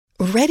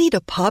Ready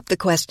to pop the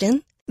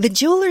question? The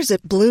jewelers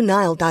at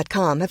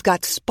BlueNile.com have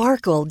got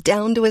sparkle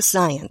down to a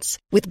science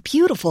with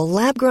beautiful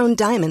lab-grown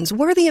diamonds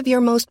worthy of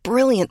your most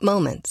brilliant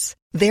moments.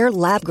 Their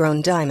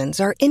lab-grown diamonds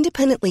are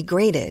independently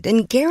graded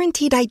and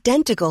guaranteed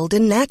identical to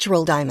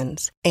natural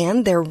diamonds,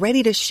 and they're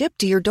ready to ship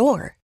to your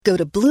door. Go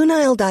to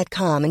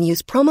BlueNile.com and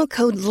use promo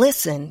code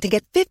LISTEN to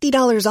get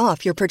 $50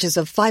 off your purchase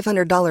of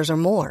 $500 or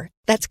more.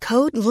 That's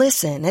code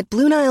LISTEN at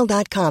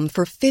BlueNile.com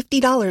for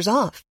 $50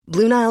 off.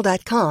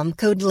 BlueNile.com,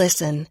 code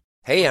LISTEN.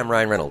 Hey, I'm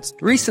Ryan Reynolds.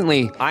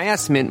 Recently, I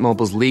asked Mint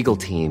Mobile's legal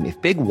team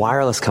if big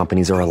wireless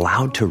companies are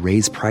allowed to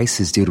raise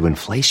prices due to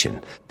inflation.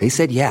 They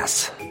said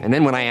yes. And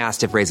then when I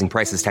asked if raising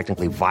prices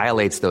technically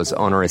violates those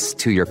onerous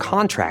two-year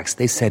contracts,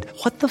 they said,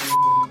 "What the f***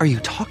 are you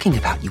talking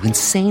about, you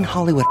insane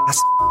Hollywood ass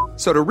f-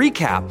 So to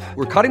recap,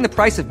 we're cutting the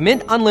price of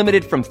Mint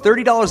Unlimited from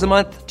 $30 a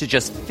month to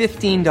just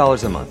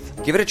 $15 a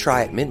month. Give it a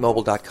try at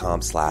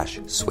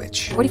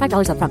mintmobile.com/switch.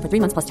 $45 up front for 3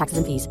 months plus taxes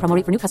and fees. Promo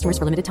rate for new customers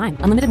for limited time.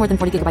 Unlimited more than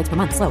 40 gigabytes per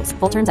month. Slows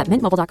full terms at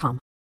mintmobile.com.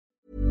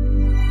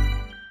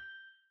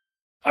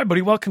 Hi,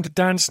 buddy. Welcome to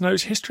Dan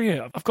Snow's History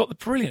Here. I've got the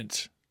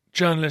brilliant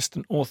journalist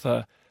and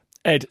author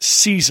Ed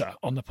Caesar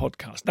on the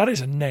podcast. That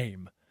is a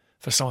name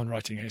for someone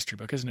writing a history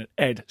book, isn't it?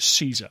 Ed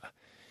Caesar.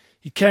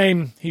 He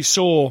came, he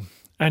saw,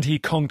 and he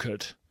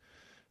conquered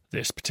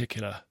this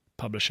particular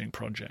publishing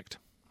project.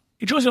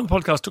 He joins me on the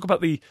podcast to talk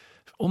about the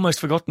almost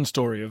forgotten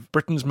story of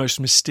Britain's most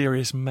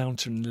mysterious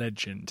mountain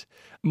legend.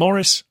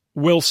 Maurice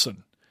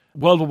Wilson,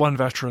 World War I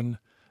veteran,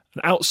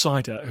 an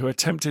outsider who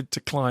attempted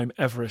to climb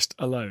Everest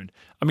alone.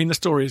 I mean, the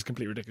story is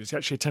completely ridiculous. He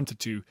actually attempted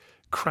to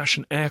crash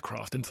an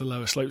aircraft into the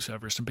lower slopes of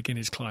Everest and begin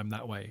his climb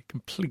that way.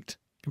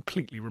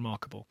 Completely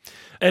remarkable.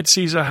 Ed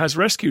Caesar has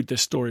rescued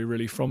this story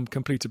really from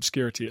complete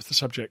obscurity. It's the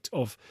subject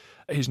of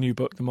his new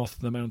book, The Moth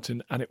and the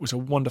Mountain, and it was a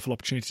wonderful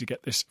opportunity to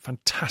get this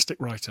fantastic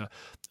writer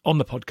on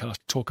the podcast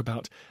to talk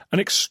about an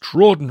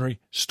extraordinary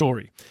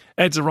story.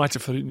 Ed's a writer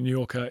for The New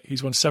Yorker.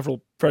 He's won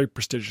several very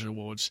prestigious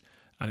awards,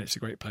 and it's a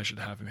great pleasure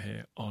to have him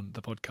here on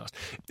the podcast.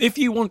 If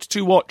you want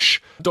to watch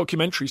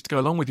documentaries to go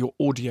along with your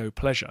audio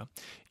pleasure,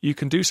 you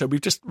can do so. We've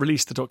just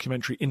released the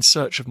documentary In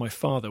Search of My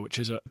Father, which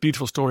is a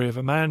beautiful story of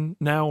a man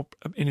now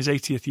in his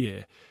 80th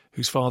year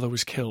whose father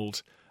was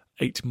killed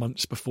 8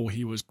 months before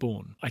he was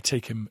born. I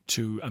take him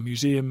to a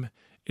museum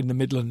in the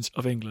Midlands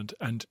of England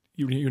and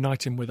you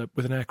unite him with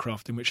an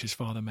aircraft in which his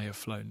father may have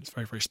flown. It's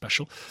very, very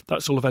special.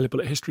 That's all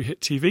available at History Hit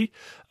TV.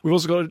 We've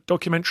also got a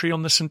documentary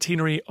on the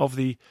centenary of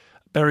the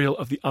burial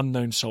of the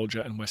unknown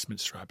soldier in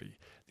Westminster Abbey.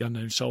 The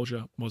unknown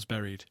soldier was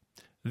buried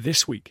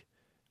this week,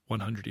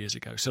 100 years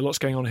ago. So lots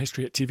going on in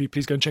History at TV.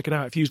 Please go and check it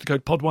out. If you use the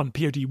code POD1,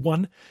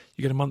 POD1,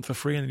 you get a month for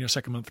free and then your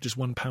second month for just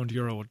 £1,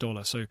 euro or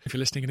dollar. So if you're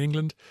listening in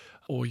England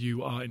or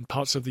you are in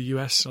parts of the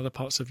US, other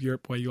parts of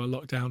Europe where you are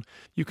locked down,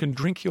 you can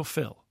drink your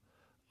fill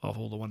of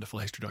all the wonderful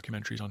history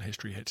documentaries on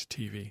History Hit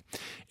TV.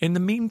 In the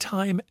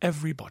meantime,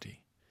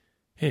 everybody,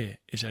 here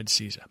is Ed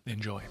Caesar.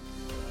 Enjoy.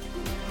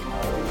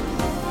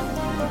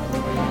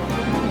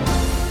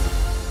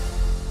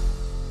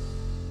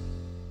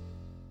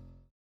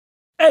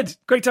 Ed,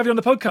 great to have you on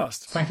the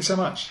podcast. Thank you so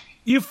much.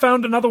 You've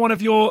found another one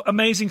of your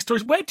amazing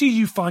stories. Where do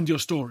you find your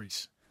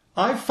stories?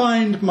 I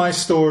find my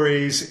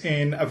stories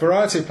in a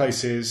variety of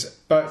places,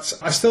 but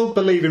I still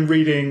believe in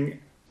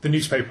reading the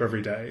newspaper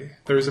every day.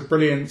 There is a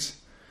brilliant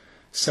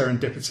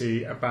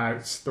serendipity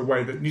about the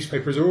way that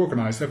newspapers are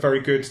organised. They're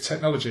very good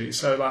technology.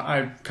 So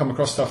I come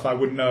across stuff that I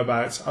wouldn't know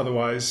about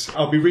otherwise.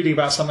 I'll be reading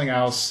about something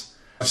else.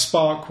 A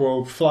spark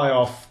will fly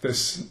off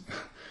this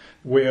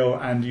wheel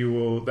and you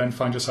will then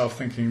find yourself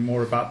thinking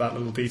more about that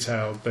little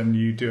detail than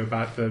you do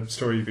about the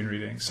story you've been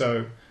reading.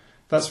 So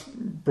that's,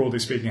 broadly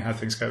speaking, how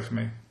things go for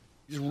me.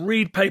 Just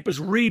read papers,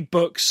 read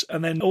books,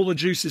 and then all the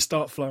juices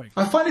start flowing.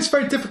 I find it's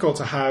very difficult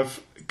to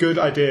have good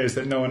ideas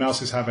that no one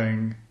else is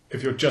having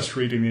if you're just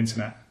reading the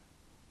internet.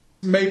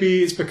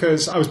 Maybe it's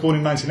because I was born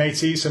in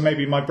 1980, so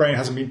maybe my brain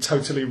hasn't been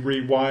totally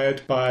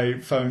rewired by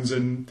phones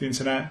and the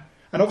internet.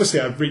 And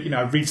obviously I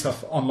read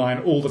stuff online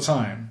all the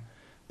time.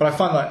 But I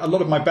find that a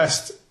lot of my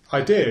best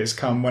ideas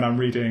come when I'm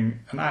reading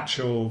an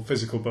actual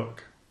physical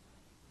book,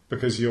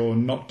 because you're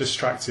not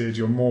distracted,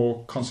 you're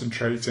more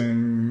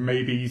concentrating.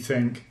 Maybe you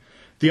think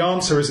the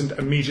answer isn't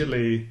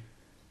immediately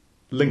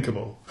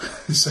linkable,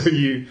 so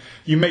you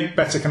make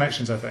better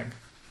connections, I think.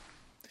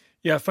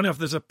 Yeah, funny enough,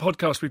 there's a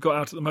podcast we've got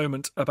out at the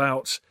moment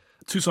about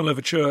Toussaint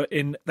Louverture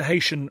in the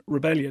Haitian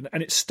Rebellion,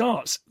 and it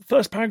starts,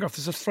 first paragraph,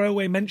 there's a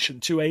throwaway mention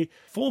to a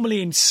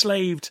formerly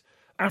enslaved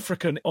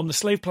African on the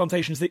slave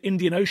plantations of the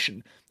Indian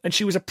Ocean, and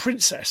she was a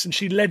princess and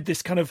she led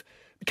this kind of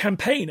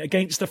campaign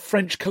against the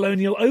French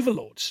colonial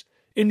overlords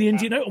in the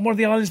Indian on one of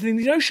the islands of the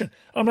Indian Ocean.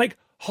 I'm like,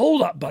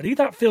 hold up, buddy,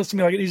 that feels to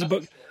me like it needs a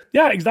book.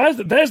 Yeah,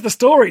 there's the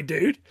story,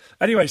 dude.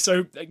 Anyway,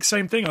 so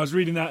same thing, I was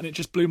reading that and it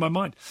just blew my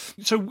mind.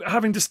 So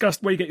having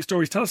discussed where you get your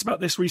stories, tell us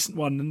about this recent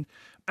one,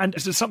 and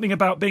is there something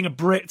about being a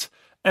Brit,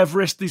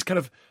 Everest, these kind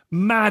of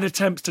mad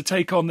attempts to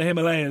take on the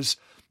Himalayas?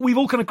 We've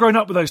all kind of grown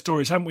up with those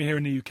stories, haven't we, here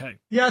in the UK?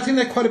 Yeah, I think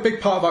they're quite a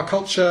big part of our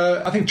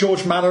culture. I think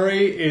George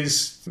Mallory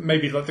is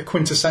maybe like the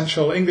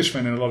quintessential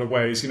Englishman in a lot of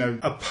ways. You know,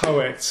 a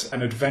poet,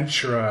 an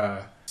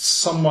adventurer,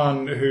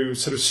 someone who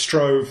sort of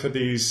strove for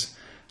these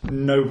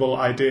noble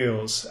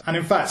ideals. And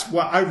in fact,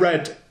 I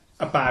read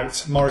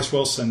about Maurice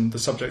Wilson, the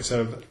subject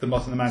of The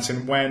Moth and the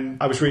Mountain, when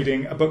I was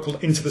reading a book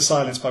called Into the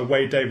Silence by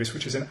Wade Davis,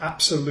 which is an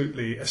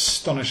absolutely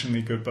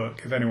astonishingly good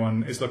book if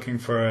anyone is looking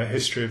for a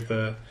history of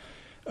the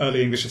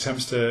early English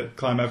attempts to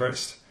climb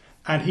Everest.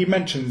 And he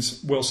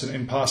mentions Wilson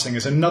in passing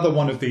as another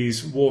one of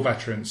these war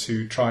veterans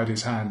who tried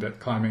his hand at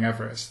climbing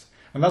Everest.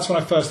 And that's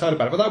when I first heard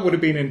about it. But that would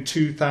have been in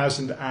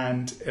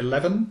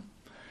 2011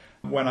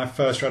 when I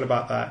first read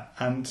about that.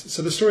 And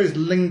so the story has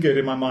lingered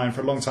in my mind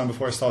for a long time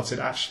before I started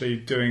actually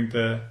doing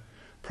the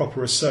proper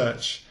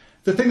research.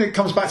 The thing that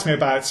comes back to me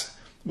about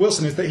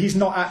Wilson is that he's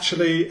not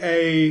actually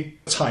a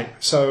type.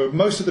 So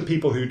most of the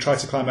people who tried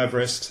to climb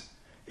Everest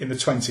in the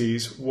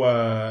 20s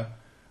were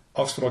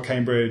Oxford or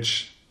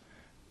Cambridge,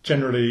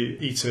 generally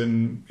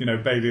Eton,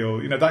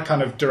 Balliol, that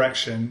kind of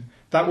direction.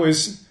 That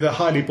was the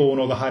highly born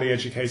or the highly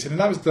educated. And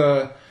that was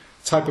the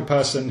type of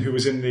person who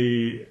was in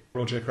the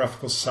Royal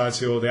Geographical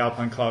Society or the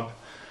Alpine Club.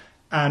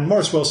 And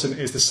Maurice Wilson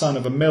is the son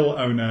of a mill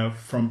owner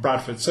from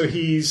Bradford. So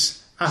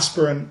he's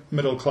aspirant,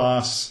 middle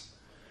class.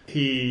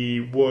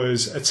 He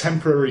was a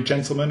temporary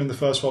gentleman in the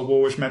First World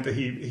War, which meant that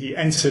he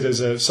entered as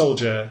a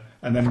soldier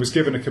and then was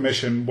given a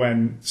commission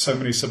when so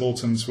many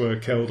subalterns were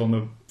killed on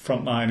the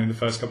front line in the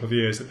first couple of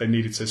years that they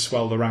needed to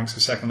swell the ranks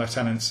of second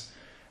lieutenants,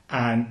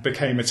 and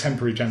became a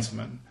temporary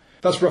gentleman.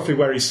 That's roughly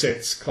where he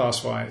sits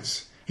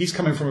class-wise. He's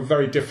coming from a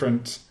very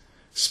different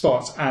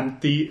spot,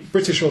 and the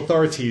British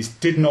authorities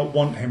did not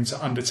want him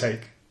to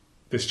undertake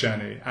this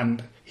journey,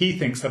 and he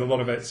thinks that a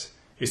lot of it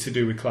is to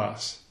do with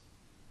class.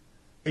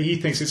 He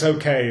thinks it's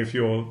okay if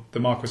you're the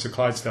Marquis of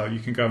Clydesdale, you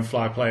can go and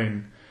fly a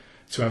plane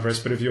to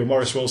Everest, but if you're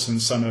Maurice Wilson,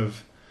 son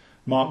of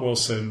Mark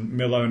Wilson,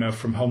 mill owner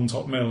from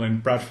Holmtop Mill in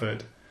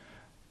Bradford,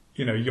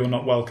 you're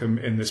not welcome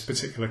in this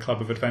particular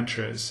club of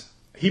adventurers.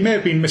 He may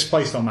have been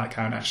misplaced on that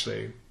count,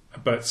 actually,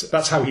 but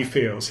that's how he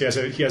feels. He has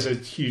a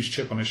huge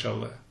chip on his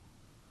shoulder.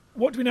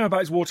 What do we know about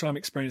his wartime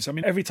experience? I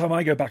mean, every time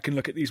I go back and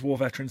look at these war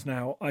veterans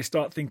now, I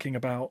start thinking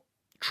about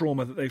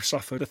trauma that they've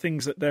suffered, the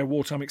things that their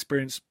wartime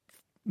experience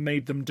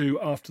made them do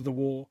after the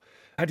war.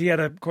 Had he had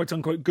a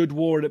quote-unquote good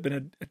war, had it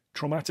been a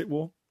traumatic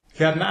war?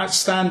 He had an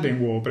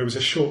outstanding war, but it was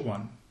a short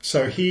one.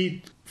 So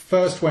he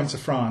first went to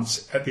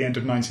France at the end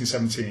of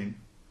 1917.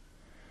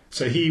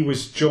 So he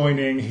was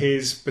joining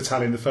his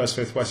battalion, the 1st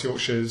 5th West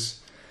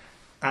Yorkshires,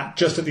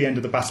 just at the end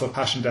of the Battle of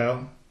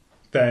Passchendaele.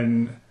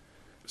 Then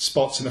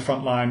spots in the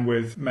front line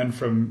with men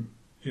from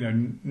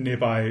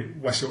nearby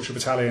West Yorkshire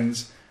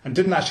battalions, and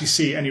didn't actually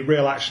see any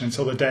real action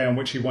until the day on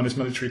which he won his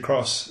military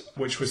cross,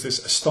 which was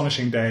this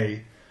astonishing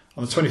day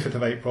on the 25th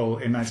of April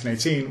in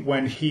 1918,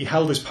 when he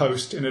held his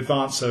post in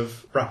advance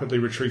of rapidly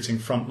retreating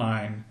front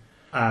line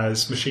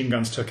as machine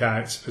guns took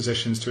out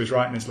positions to his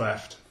right and his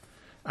left.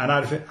 And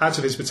out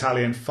of his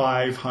battalion,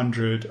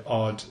 500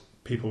 odd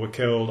people were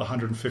killed,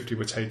 150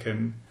 were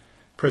taken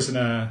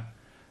prisoner.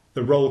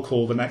 The roll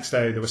call the next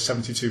day, there were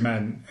 72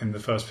 men in the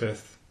 1st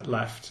 5th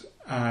left.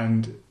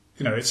 And,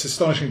 it's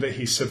astonishing that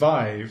he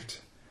survived,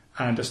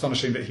 and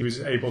astonishing that he was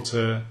able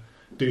to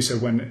do so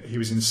when he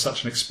was in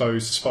such an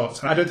exposed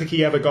spot. And I don't think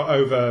he ever got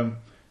over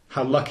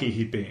how lucky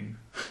he'd been.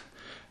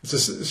 It's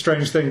a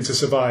strange thing to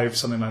survive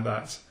something like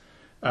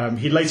that.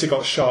 He later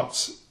got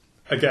shot,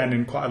 again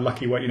in quite a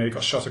lucky way. He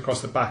got shot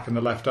across the back and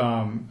the left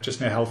arm just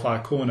near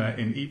Hellfire Corner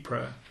in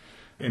Ypres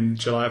in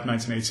July of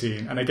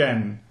 1918. And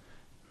again,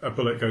 a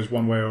bullet goes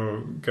one way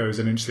or goes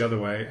an inch the other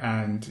way,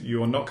 and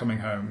you're not coming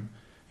home.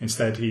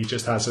 Instead, he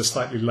just has a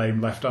slightly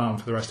lame left arm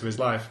for the rest of his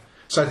life.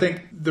 So I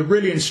think the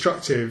really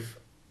instructive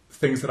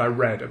things that I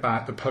read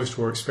about the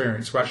post-war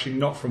experience were actually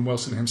not from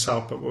Wilson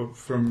himself, but were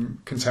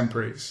from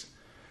contemporaries.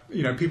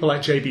 People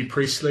like J.B.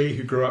 Priestley,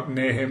 who grew up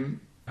near him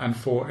and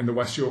fought in the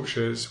West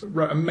Yorkshires,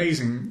 wrote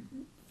amazing,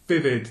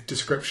 vivid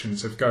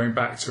descriptions of going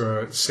back to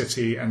a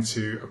city and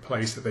to a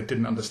place that they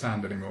didn't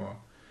understand anymore.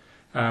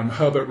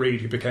 Herbert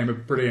Reed, who became a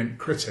brilliant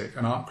critic,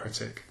 an art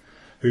critic,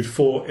 who'd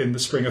fought in the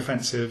Spring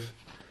Offensive,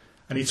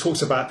 and he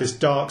talks about this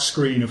dark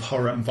screen of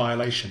horror and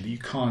violation that you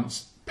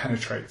can't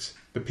penetrate.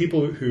 The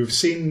people who have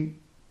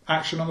seen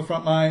action on the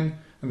front line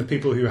and the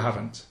people who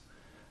haven't.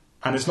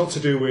 And it's not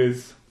to do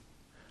with,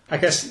 I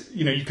guess,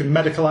 you can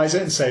medicalise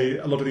it and say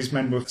a lot of these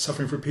men were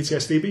suffering from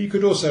PTSD, but you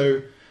could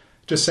also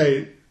just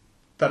say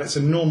that it's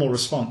a normal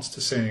response to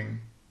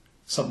seeing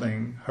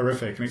something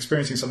horrific and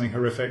experiencing something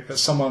horrific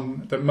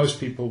that most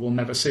people will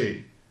never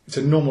see. It's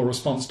a normal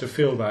response to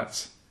feel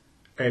that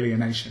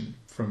alienation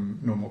from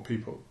normal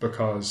people,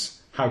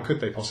 because how could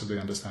they possibly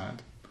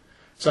understand?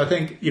 So I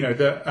think,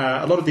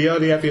 a lot of the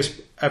early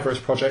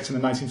Everest project in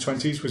the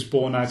 1920s was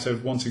born out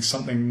of wanting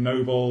something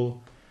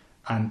noble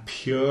and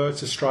pure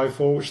to strive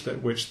for,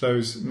 which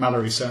those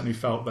Mallory certainly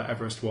felt that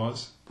Everest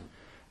was.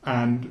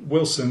 And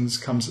Wilson's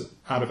comes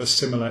out of a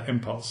similar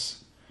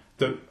impulse,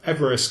 that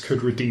Everest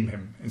could redeem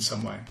him in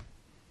some way.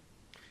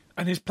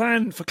 And his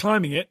plan for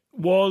climbing it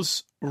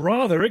was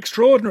rather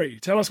extraordinary.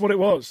 Tell us what it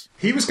was.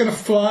 He was going to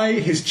fly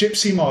his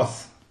Gypsy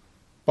Moth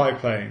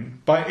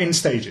biplane in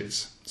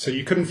stages. So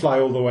you couldn't fly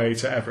all the way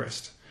to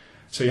Everest.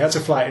 So you had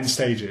to fly it in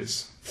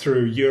stages.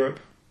 through Europe,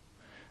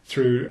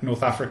 through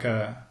North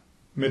Africa,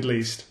 Middle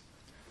East,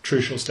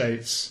 Trucial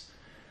States,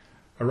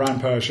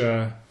 around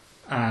Persia,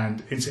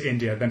 and into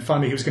India. Then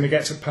finally he was going to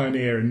get to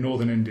Purnia in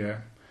northern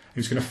India. He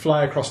was going to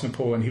fly across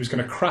Nepal, and he was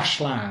going to crash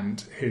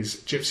land his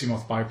Gypsy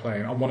Moth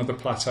biplane on one of the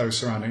plateaus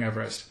surrounding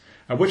Everest,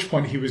 at which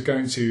point he was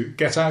going to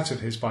get out of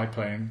his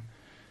biplane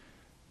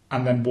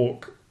and then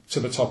walk to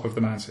the top of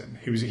the mountain.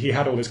 He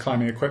had all his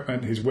climbing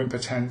equipment, his whimper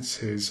tents,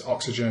 his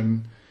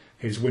oxygen,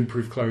 his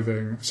windproof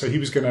clothing. So he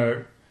was going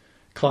to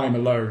climb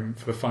alone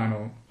for the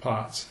final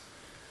part.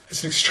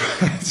 It's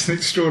an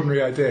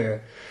extraordinary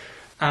idea.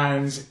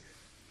 And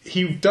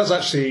he does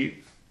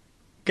actually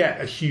get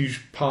a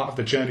huge part of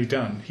the journey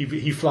done.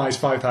 He flies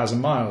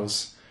 5,000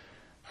 miles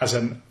as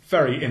a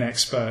very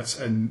inexpert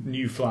and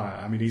new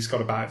flyer. I mean, he's got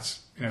about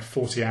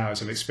 40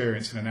 hours of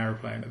experience in an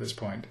aeroplane at this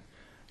point.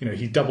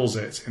 He doubles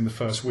it in the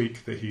first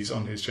week that he's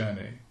on his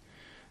journey.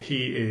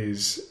 He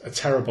is a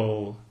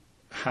terrible,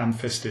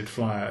 ham-fisted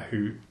flyer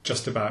who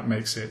just about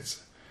makes it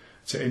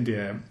to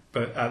India.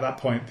 But at that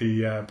point,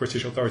 the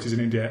British authorities in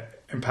India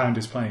impound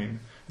his plane.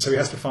 So he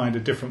has to find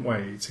a different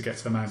way to get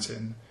to the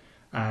mountain.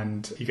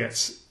 And he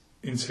gets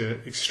into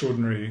an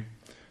extraordinary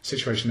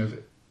situation of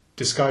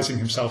disguising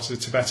himself as a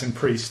Tibetan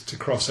priest to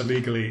cross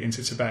illegally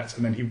into Tibet.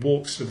 And then he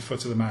walks to the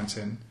foot of the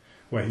mountain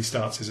where he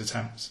starts his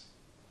attempts.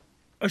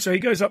 Oh, so he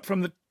goes up from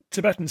the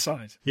Tibetan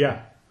side?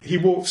 Yeah. He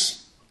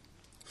walks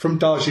from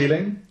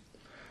Darjeeling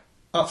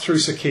up through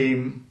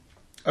Sikkim,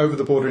 over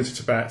the border into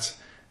Tibet,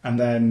 and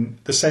then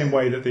the same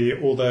way that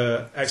all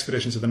the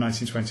expeditions of the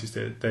 1920s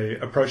did, they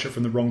approach it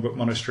from the Rongbuk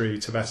Monastery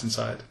Tibetan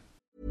side.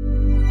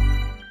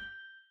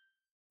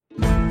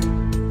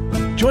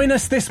 Join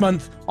us this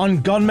month on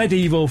Gone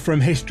Medieval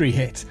from History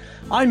Hit.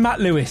 I'm Matt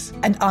Lewis.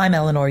 And I'm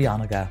Eleanor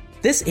Yanaga.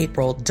 This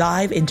April,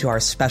 dive into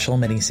our special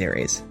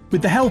mini-series.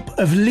 With the help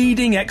of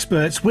leading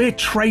experts, we're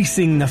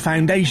tracing the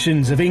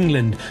foundations of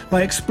England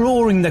by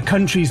exploring the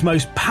country's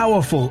most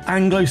powerful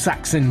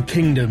Anglo-Saxon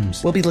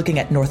kingdoms. We'll be looking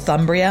at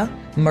Northumbria,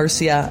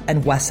 Mercia,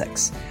 and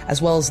Wessex,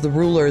 as well as the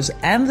rulers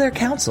and their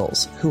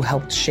councils who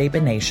helped shape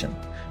a nation.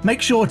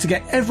 Make sure to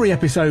get every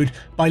episode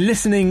by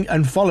listening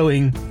and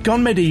following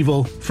Gone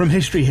Medieval from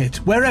History Hit,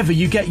 wherever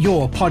you get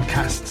your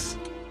podcasts.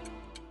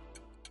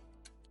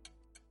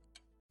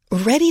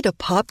 Ready to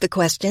pop the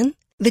question?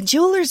 The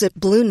jewelers at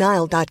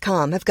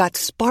BlueNile.com have got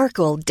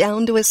sparkle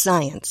down to a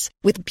science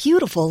with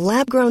beautiful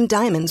lab-grown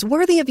diamonds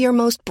worthy of your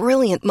most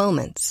brilliant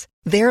moments.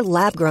 Their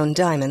lab-grown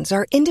diamonds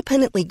are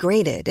independently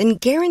graded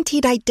and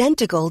guaranteed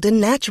identical to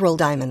natural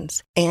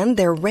diamonds, and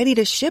they're ready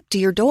to ship to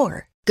your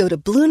door. Go to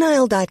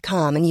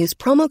BlueNile.com and use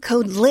promo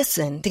code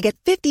LISTEN to get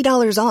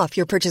 $50 off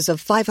your purchase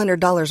of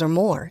 $500 or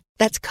more.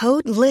 That's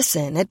code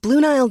LISTEN at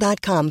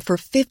BlueNile.com for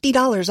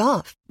 $50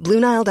 off.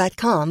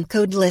 BlueNile.com,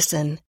 code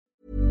LISTEN.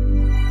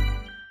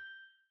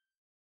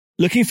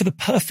 Looking for the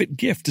perfect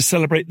gift to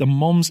celebrate the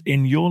moms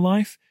in your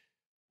life?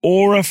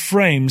 Aura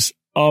frames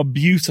are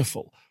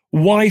beautiful,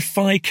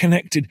 Wi-Fi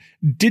connected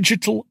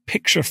digital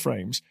picture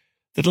frames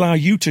that allow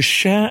you to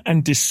share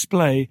and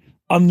display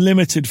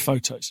unlimited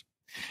photos.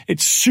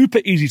 It's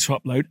super easy to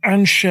upload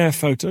and share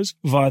photos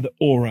via the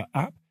Aura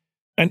app.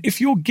 And if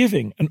you're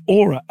giving an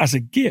Aura as a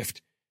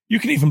gift, you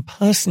can even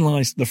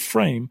personalize the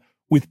frame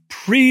with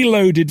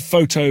preloaded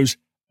photos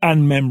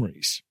and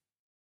memories.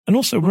 And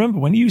also remember,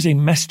 when using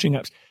messaging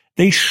apps,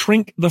 they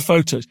shrink the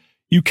photos.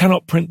 You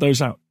cannot print those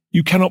out.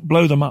 You cannot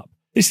blow them up.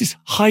 This is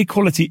high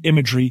quality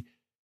imagery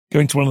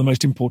going to one of the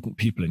most important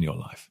people in your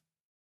life.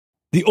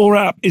 The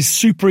Aura app is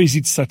super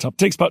easy to set up. It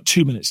takes about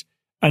 2 minutes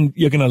and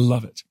you're going to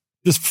love it.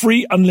 There's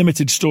free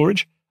unlimited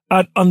storage,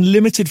 add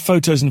unlimited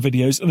photos and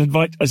videos, and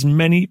invite as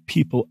many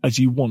people as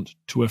you want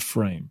to a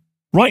frame.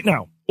 Right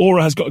now,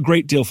 Aura has got a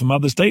great deal for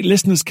Mother's Day.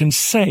 Listeners can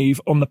save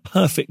on the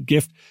perfect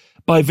gift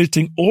by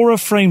visiting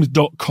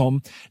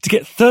auraframes.com to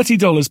get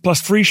 $30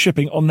 plus free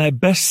shipping on their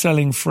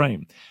best-selling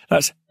frame.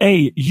 That's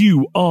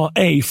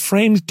AURA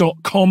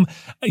frames.com.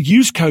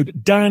 Use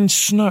code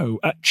DANSNOW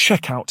at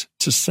checkout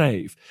to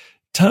save.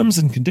 Terms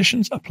and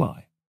conditions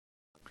apply.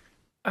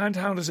 And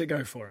how does it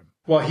go for him?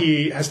 Well,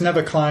 he has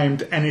never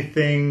climbed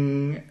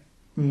anything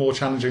more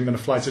challenging than a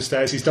flight of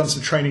stairs. He's done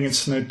some training in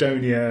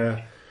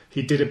Snowdonia.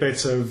 He did a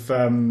bit of,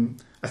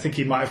 I think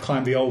he might have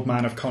climbed the Old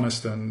Man of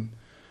Coniston.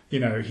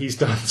 He's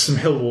done some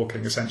hill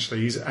walking,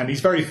 essentially. He's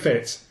very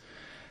fit,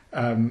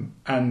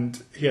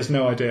 and he has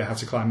no idea how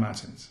to climb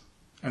mountains.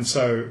 And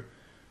so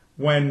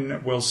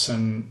when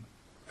Wilson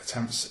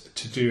attempts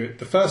to do it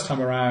the first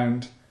time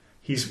around,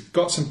 he's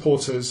got some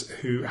porters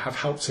who have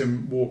helped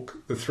him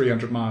walk the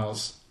 300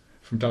 miles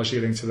from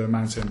Darjeeling to the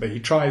mountain, but he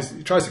tries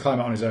to climb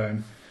it on his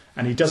own,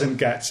 and he doesn't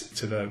get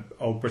to the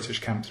old British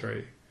Camp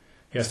 3.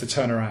 He has to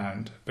turn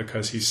around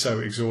because he's so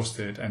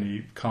exhausted and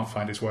he can't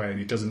find his way and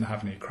he doesn't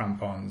have any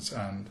crampons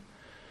and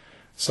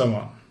so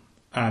on.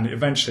 And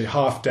eventually,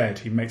 half dead,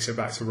 he makes it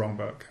back to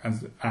Rongbuk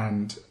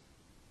and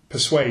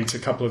persuades a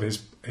couple of his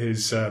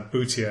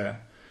bootier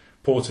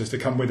porters to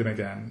come with him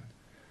again.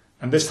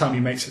 And this time he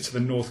makes it to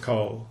the North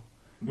Col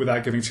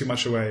without giving too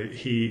much away,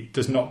 he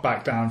does not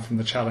back down from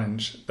the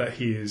challenge that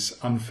he is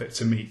unfit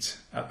to meet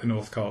at the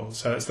North Col.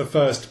 So it's the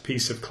first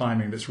piece of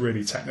climbing that's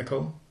really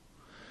technical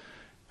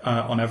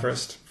on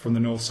Everest from the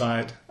north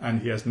side,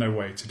 and he has no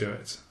way to do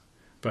it.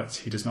 But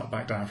he does not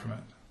back down from it.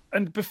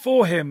 And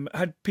before him,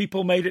 had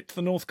people made it to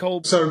the North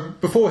Col? So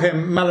before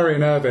him, Mallory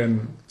and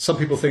Irvine, some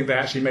people think they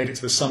actually made it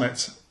to the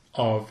summit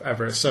of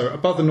Everest. So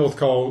above the North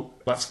Col,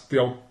 that's the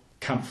old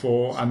Camp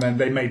 4, and then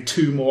they made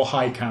 2 more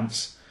high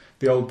camps,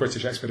 the old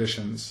British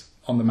expeditions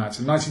on the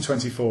mountain. In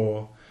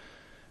 1924,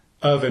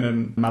 Irvine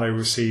and Mallory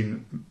were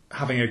seen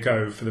having a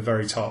go for the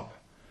very top.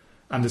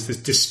 And there's this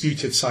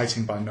disputed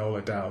sighting by Noel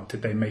Adele.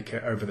 Did they make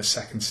it over the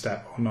second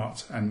step or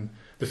not? And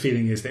the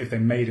feeling is that if they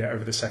made it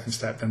over the second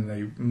step, then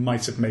they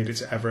might have made it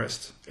to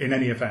Everest. In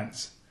any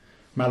event,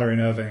 Mallory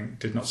and Irvine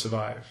did not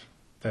survive.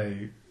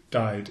 They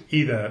died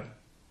either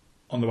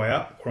on the way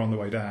up or on the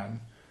way down.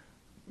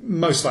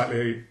 Most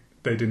likely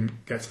they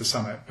didn't get to the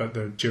summit, but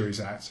the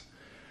jury's out.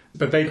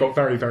 But they got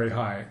very, very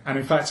high. And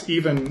in fact,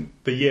 even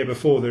the year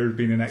before, there had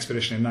been an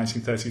expedition in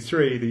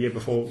 1933, the year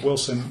before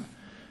Wilson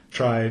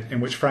tried, in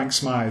which Frank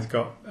Smythe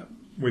got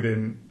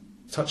within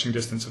touching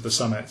distance of the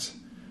summit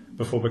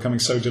before becoming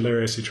so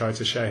delirious he tried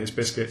to share his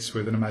biscuits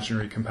with an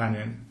imaginary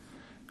companion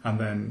and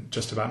then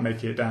just about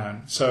making it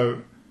down.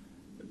 So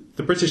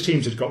the British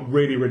teams had got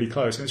really, really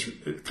close. And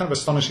it's kind of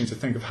astonishing to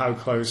think of how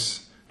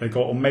close they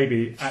got, or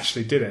maybe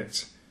actually did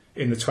it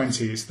in the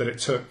 20s, that it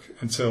took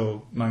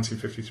until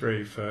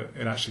 1953 for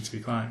it actually to be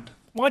climbed.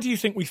 Why do you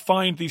think we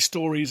find these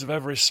stories of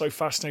Everest so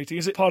fascinating?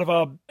 Is it part of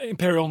our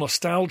imperial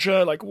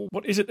nostalgia? Like,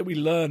 what is it that we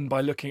learn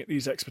by looking at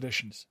these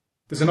expeditions?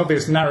 There's an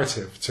obvious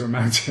narrative to a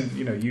mountain.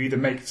 You either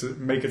make it to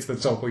the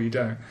top or you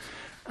don't.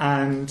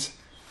 And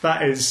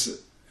that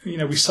is,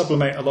 we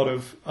sublimate a lot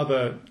of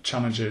other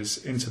challenges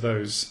into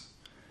those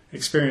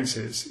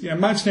experiences.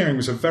 Mountaineering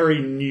was a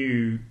very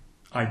new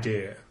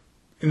idea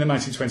in the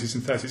 1920s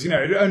and 30s.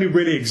 It only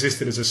really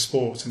existed as a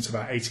sport until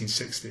about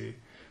 1860,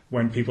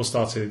 when people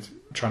started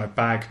trying to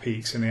bag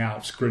peaks in the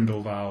Alps,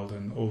 Grindelwald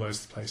and all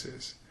those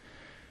places.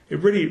 It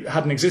really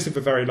hadn't existed for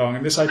very long,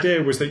 and this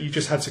idea was that you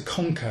just had to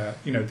conquer.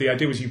 The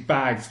idea was you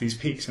bagged these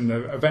peaks, and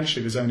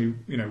eventually there's only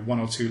 1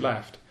 or 2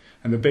 left,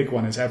 and the big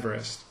one is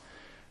Everest.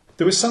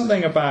 There was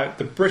something about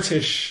the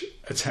British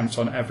attempt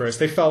on Everest.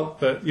 They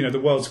felt that the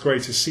world's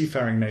greatest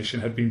seafaring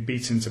nation had been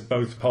beaten to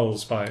both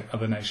poles by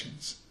other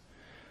nations,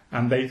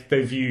 and they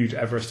viewed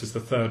Everest as the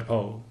third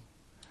pole,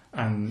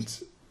 and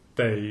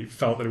they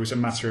felt that it was a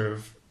matter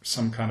of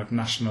some kind of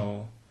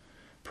national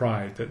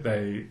pride that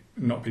they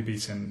not be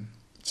beaten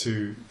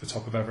to the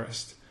top of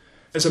Everest.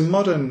 As a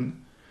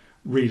modern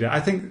reader, I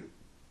think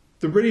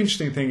the really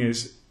interesting thing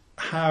is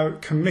how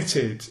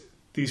committed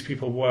these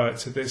people were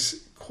to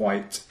this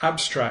quite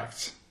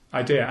abstract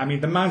idea. I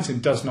mean, the mountain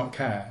does not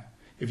care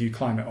if you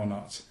climb it or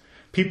not.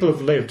 People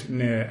have lived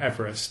near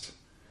Everest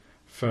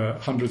for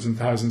hundreds and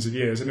thousands of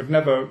years and have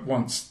never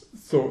once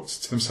thought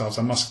to themselves,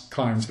 I must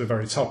climb to the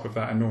very top of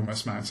that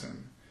enormous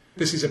mountain.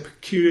 This is a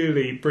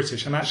peculiarly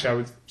British, and actually I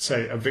would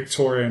say a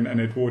Victorian and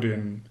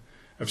Edwardian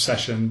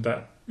obsession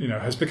that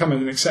has become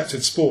an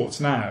accepted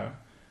sport now.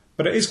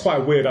 But it is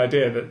quite a weird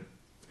idea that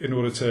in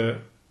order to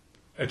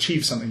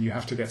achieve something, you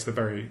have to get to the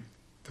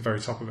very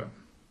top of it.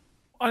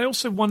 I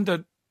also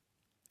wondered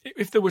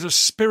if there was a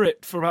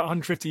spirit for about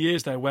 150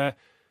 years there where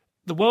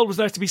the world was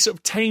there to be sort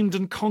of tamed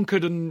and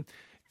conquered, and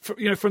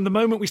from the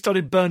moment we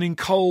started burning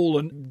coal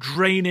and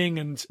draining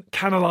and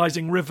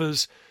canalising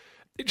rivers,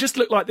 it just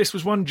looked like this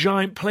was one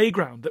giant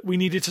playground that we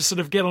needed to sort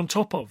of get on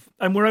top of.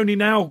 And we're only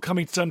now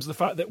coming to terms with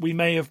the fact that we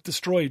may have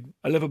destroyed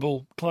a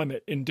livable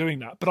climate in doing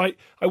that. But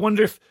I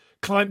wonder if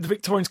the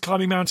Victorians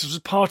climbing mountains was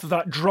part of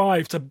that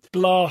drive to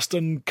blast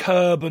and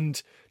curb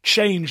and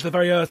change the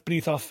very earth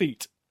beneath our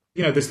feet.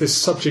 There's this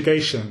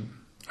subjugation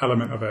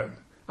element of it.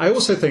 I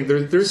also think there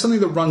is something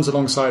that runs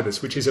alongside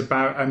this, which is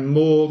about a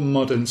more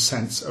modern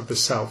sense of the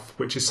self,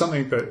 which is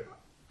something that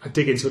I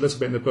dig into a little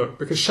bit in the book,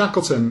 because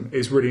Shackleton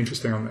is really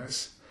interesting on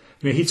this.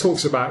 He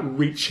talks about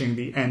reaching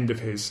the end of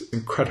his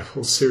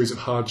incredible series of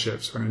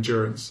hardships when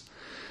Endurance,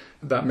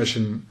 that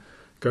mission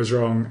goes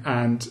wrong,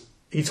 and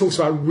he talks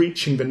about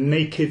reaching the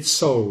naked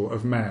soul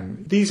of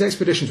men. These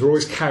expeditions were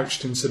always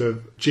couched in sort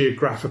of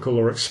geographical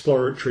or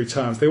exploratory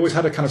terms. They always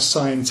had a kind of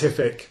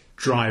scientific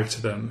drive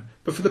to them.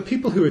 But for the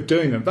people who were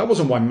doing them, that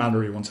wasn't why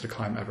Mallory wanted to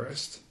climb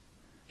Everest.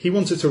 He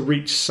wanted to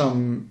reach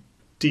some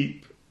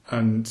deep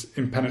and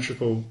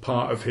impenetrable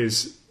part of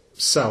his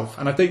self.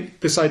 And I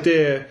think this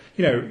idea,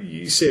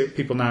 you see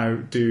people now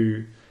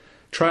do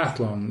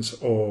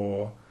triathlons,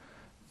 or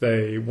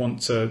they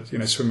want to,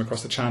 swim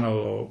across the channel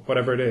or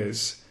whatever it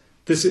is.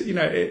 This,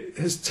 it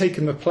has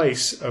taken the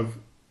place of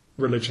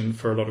religion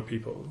for a lot of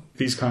people,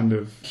 these kind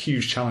of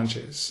huge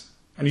challenges.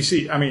 And you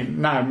see,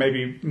 now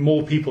maybe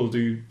more people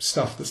do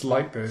stuff that's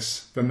like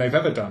this than they've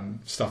ever done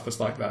stuff that's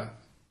like that.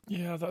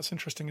 Yeah, that's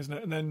interesting, isn't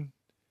it? And then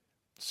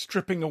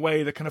stripping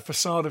away the kind of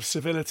facade of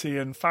civility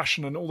and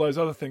fashion and all those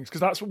other things.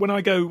 Because that's when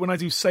I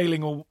do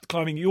sailing or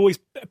climbing,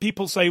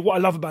 people say what I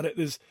love about it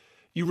is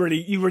you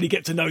really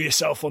get to know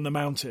yourself on the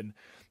mountain.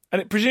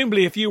 And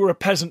presumably, if you were a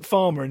peasant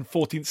farmer in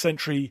 14th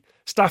century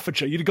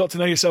Staffordshire, you'd have got to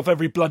know yourself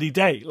every bloody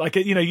day. Like,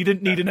 you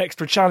didn't need an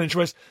extra challenge.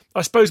 Whereas,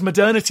 I suppose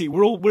modernity,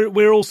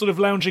 we're all sort of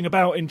lounging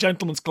about in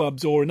gentlemen's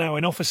clubs or now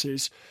in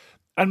offices,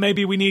 and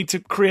maybe we need to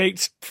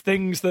create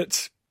things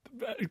that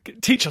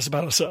teach us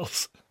about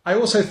ourselves. I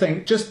also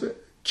think just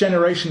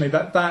generationally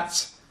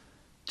that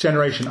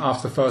generation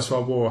after the First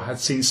World War had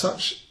seen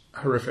such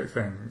horrific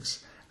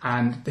things,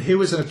 and here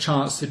was a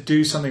chance to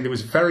do something that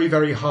was very,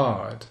 very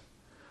hard,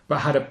 but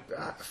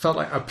felt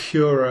like a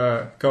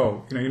purer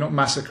goal. You're not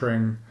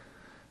massacring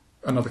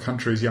another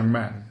country's young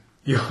men.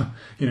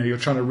 You're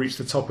trying to reach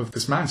the top of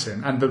this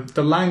mountain, and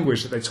the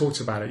language that they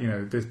talked about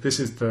it. This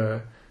is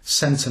the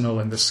sentinel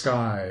in the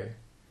sky.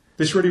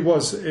 This really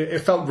was. It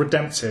felt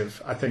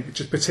redemptive, I think,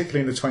 just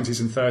particularly in the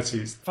 20s and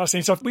 30s.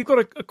 Fascinating stuff. We've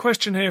got a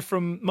question here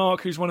from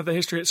Mark, who's one of the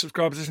History Hit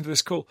subscribers listening to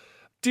this call.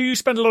 Do you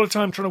spend a lot of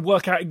time trying to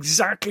work out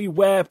exactly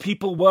where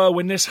people were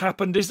when this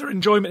happened? Is there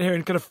enjoyment here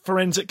in kind of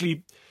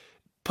forensically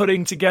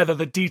putting together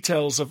the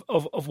details of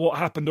what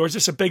happened, or is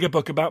this a bigger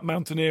book about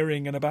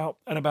mountaineering and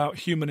about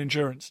human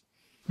endurance?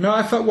 No,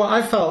 I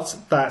felt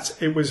that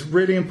it was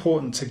really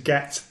important to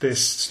get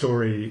this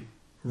story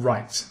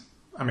right.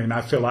 I mean,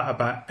 I feel that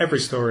about every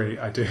story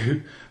I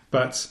do,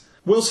 but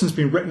Wilson's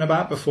been written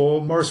about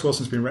before, Maurice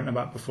Wilson's been written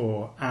about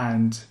before,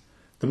 and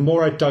the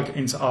more I dug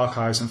into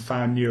archives and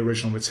found new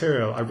original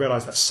material, I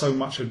realised that so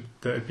much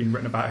that had been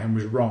written about him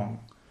was wrong.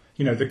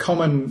 The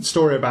common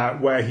story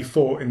about where he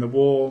fought in the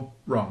war,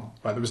 wrong.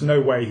 Like, there was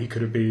no way he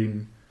could have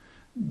been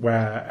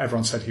where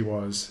everyone said he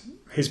was.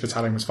 His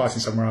battalion was fighting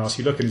somewhere else.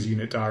 You look in his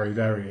unit diary,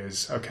 there he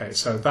is. Okay,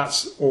 so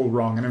that's all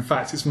wrong. And in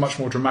fact, it's much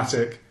more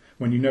dramatic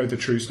when you know the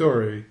true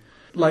story.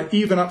 Like,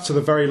 even up to the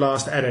very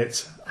last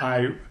edit,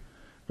 I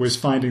was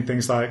finding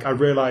things like, I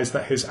realised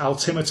that his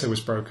altimeter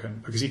was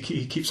broken because he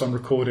keeps on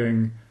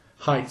recording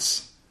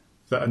heights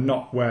that are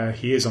not where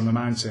he is on the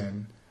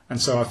mountain.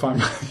 And so I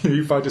find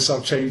you find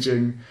yourself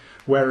changing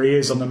where he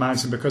is on the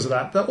mountain because of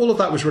that. All of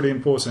that was really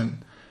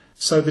important.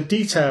 So the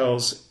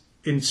details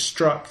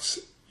instruct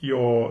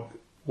your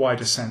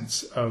wider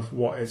sense of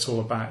what it's all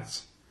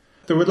about.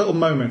 There were little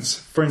moments,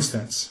 for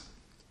instance,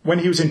 when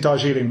he was in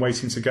Darjeeling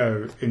waiting to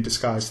go in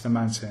disguise to the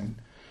mountain,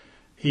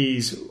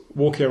 he's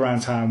walking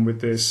around town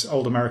with this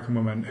old American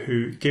woman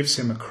who gives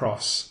him a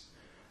cross.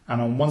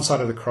 And on one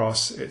side of the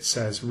cross it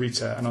says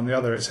Rita, and on the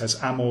other it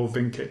says Amor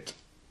Vincit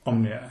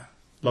Omnia,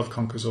 love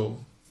conquers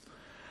all.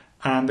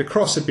 And the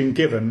cross had been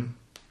given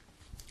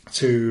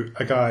to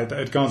a guy that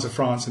had gone to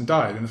France and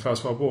died in the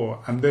First World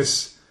War. And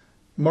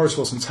Maurice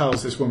Wilson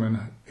tells this woman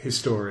his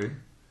story,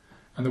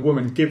 and the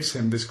woman gives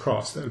him this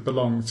cross that had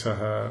belonged to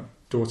her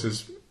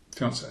daughter's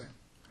fiancé.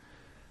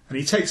 And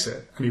he takes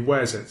it and he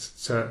wears it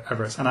to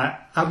Everest. And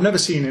I've never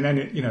seen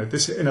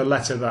this in a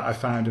letter that I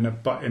found in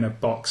a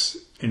box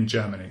in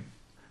Germany.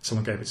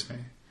 Someone gave it to me.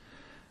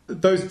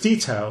 Those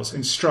details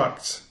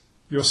instruct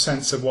your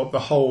sense of what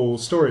the whole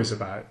story is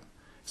about.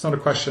 It's not a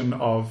question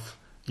of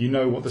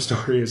what the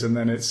story is and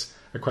then it's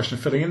a question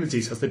of filling in the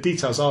details. The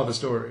details are the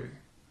story.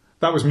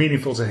 That was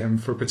meaningful to him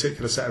for a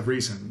particular set of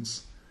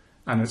reasons,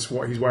 and it's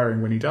what he's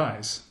wearing when he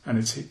dies. And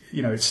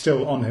it's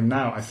still on him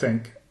now, I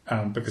think,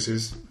 because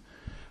his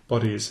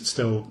body is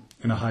still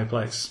in a high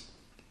place.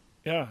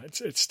 Yeah,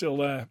 it's still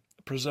there,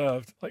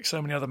 preserved, like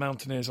so many other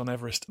mountaineers on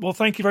Everest. Well,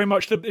 thank you very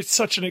much. It's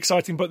such an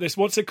exciting book, this.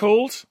 What's it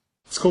called?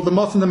 It's called The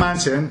Moth and the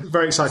Mountain.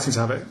 Very exciting to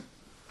have it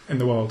in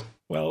the world.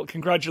 Well,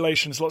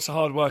 congratulations. Lots of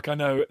hard work, I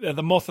know.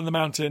 The Moth and the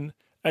Mountain.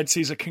 Ed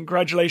Caesar,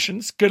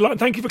 congratulations. Good luck, and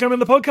thank you for coming on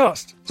the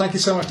podcast. Thank you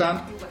so much, Dan.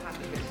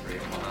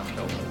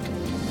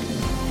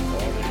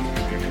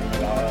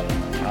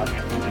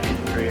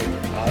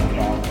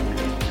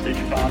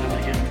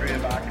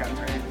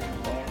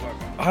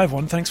 Hi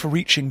everyone, thanks for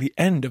reaching the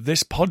end of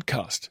this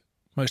podcast.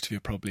 Most of you are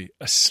probably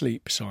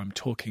asleep, so I'm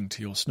talking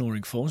to your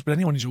snoring forms, but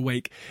anyone who's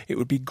awake, it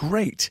would be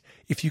great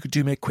if you could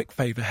do me a quick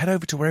favour, head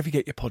over to wherever you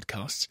get your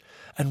podcasts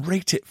and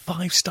rate it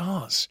 5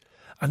 stars,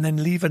 and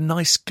then leave a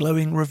nice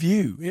glowing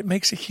review. It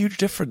makes a huge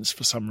difference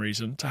for some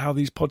reason to how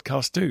these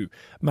podcasts do.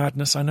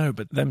 Madness, I know,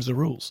 but them's the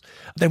rules.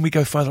 Then we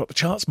go further up the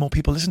charts, more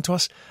people listen to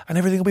us, and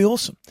everything will be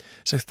awesome.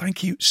 So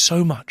thank you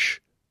so much.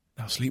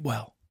 Now sleep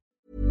well.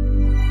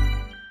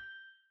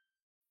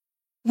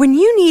 When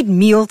you need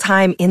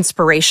mealtime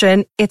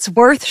inspiration, it's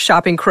worth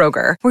shopping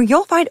Kroger, where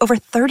you'll find over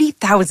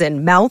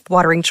 30,000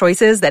 mouth-watering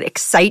choices that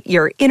excite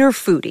your inner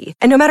foodie.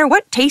 And no matter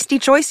what tasty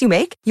choice you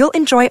make, you'll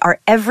enjoy our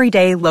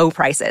everyday low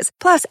prices,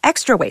 plus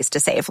extra ways to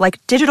save,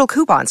 like digital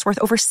coupons worth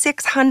over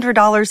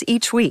 $600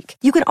 each week.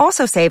 You can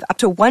also save up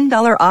to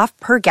 $1 off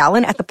per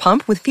gallon at the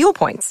pump with fuel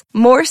points.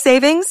 More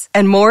savings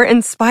and more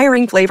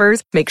inspiring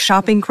flavors make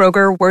shopping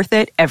Kroger worth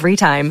it every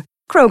time.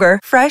 Kroger,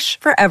 fresh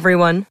for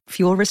everyone.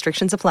 Fuel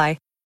restrictions apply.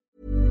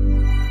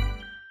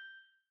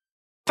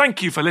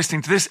 Thank you for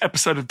listening to this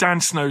episode of Dan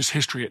Snow's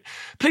History Hit.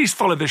 Please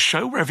follow this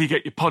show wherever you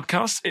get your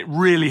podcasts. It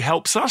really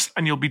helps us,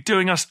 and you'll be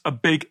doing us a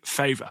big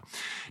favour.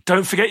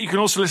 Don't forget, you can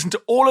also listen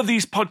to all of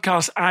these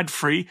podcasts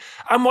ad-free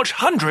and watch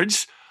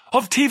hundreds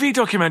of TV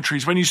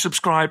documentaries when you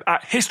subscribe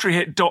at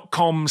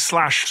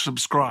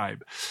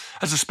historyhit.com/subscribe.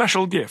 As a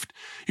special gift,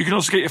 you can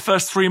also get your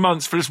first 3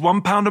 months for just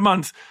 £1 a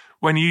month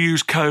when you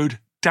use code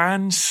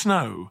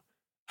DANSNOW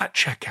at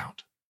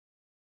checkout.